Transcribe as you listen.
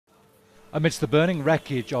Amidst the burning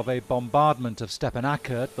wreckage of a bombardment of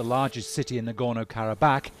Stepanakert, the largest city in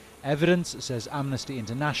Nagorno-Karabakh, evidence, says Amnesty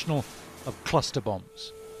International, of cluster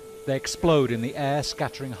bombs. They explode in the air,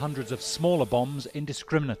 scattering hundreds of smaller bombs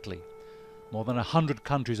indiscriminately. More than 100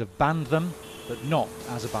 countries have banned them, but not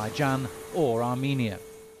Azerbaijan or Armenia.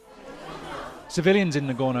 Civilians in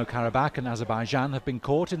Nagorno-Karabakh and Azerbaijan have been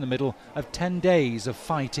caught in the middle of 10 days of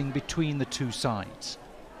fighting between the two sides.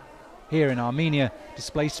 Here in Armenia,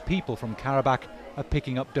 displaced people from Karabakh are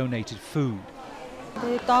picking up donated food.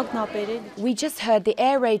 We just heard the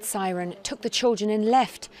air raid siren, took the children and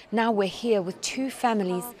left. Now we're here with 2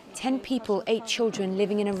 families, 10 people, 8 children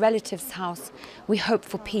living in a relative's house. We hope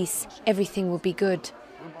for peace. Everything will be good.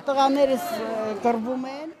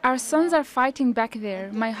 Our sons are fighting back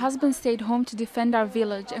there. My husband stayed home to defend our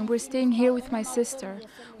village, and we're staying here with my sister.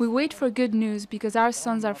 We wait for good news because our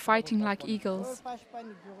sons are fighting like eagles.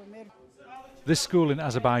 This school in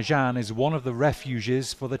Azerbaijan is one of the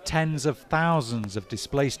refuges for the tens of thousands of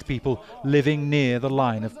displaced people living near the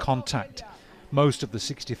line of contact. Most of the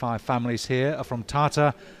 65 families here are from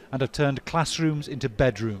Tatar and have turned classrooms into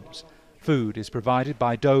bedrooms. Food is provided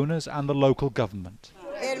by donors and the local government.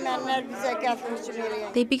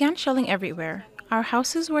 They began shelling everywhere. Our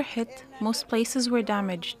houses were hit, most places were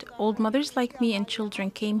damaged. Old mothers like me and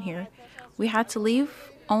children came here. We had to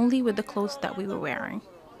leave only with the clothes that we were wearing.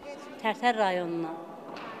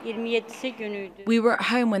 We were at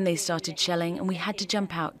home when they started shelling and we had to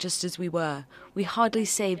jump out just as we were. We hardly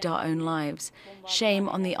saved our own lives. Shame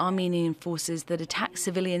on the Armenian forces that attack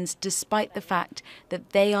civilians despite the fact that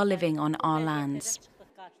they are living on our lands.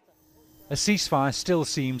 A ceasefire still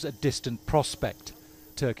seems a distant prospect.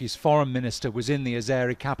 Turkey's foreign minister was in the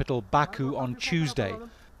Azeri capital Baku on Tuesday.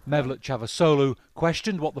 Mevlut Çavuşoğlu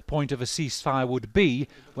questioned what the point of a ceasefire would be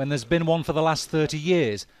when there's been one for the last 30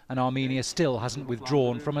 years and Armenia still hasn't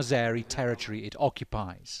withdrawn from Azeri territory it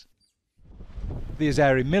occupies. The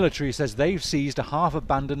Azeri military says they've seized a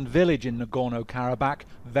half-abandoned village in Nagorno-Karabakh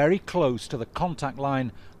very close to the contact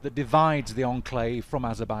line that divides the enclave from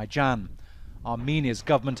Azerbaijan. Armenia's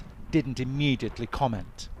government didn't immediately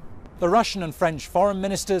comment. The Russian and French foreign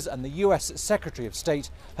ministers and the US Secretary of State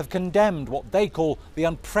have condemned what they call the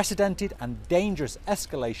unprecedented and dangerous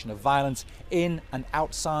escalation of violence in and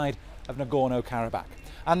outside of Nagorno-Karabakh.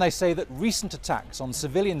 And they say that recent attacks on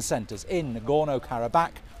civilian centres in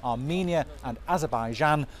Nagorno-Karabakh, Armenia and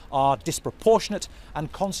Azerbaijan are disproportionate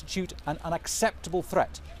and constitute an unacceptable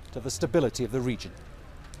threat to the stability of the region.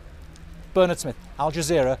 Bernard Smith, Al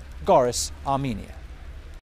Jazeera, Goris, Armenia.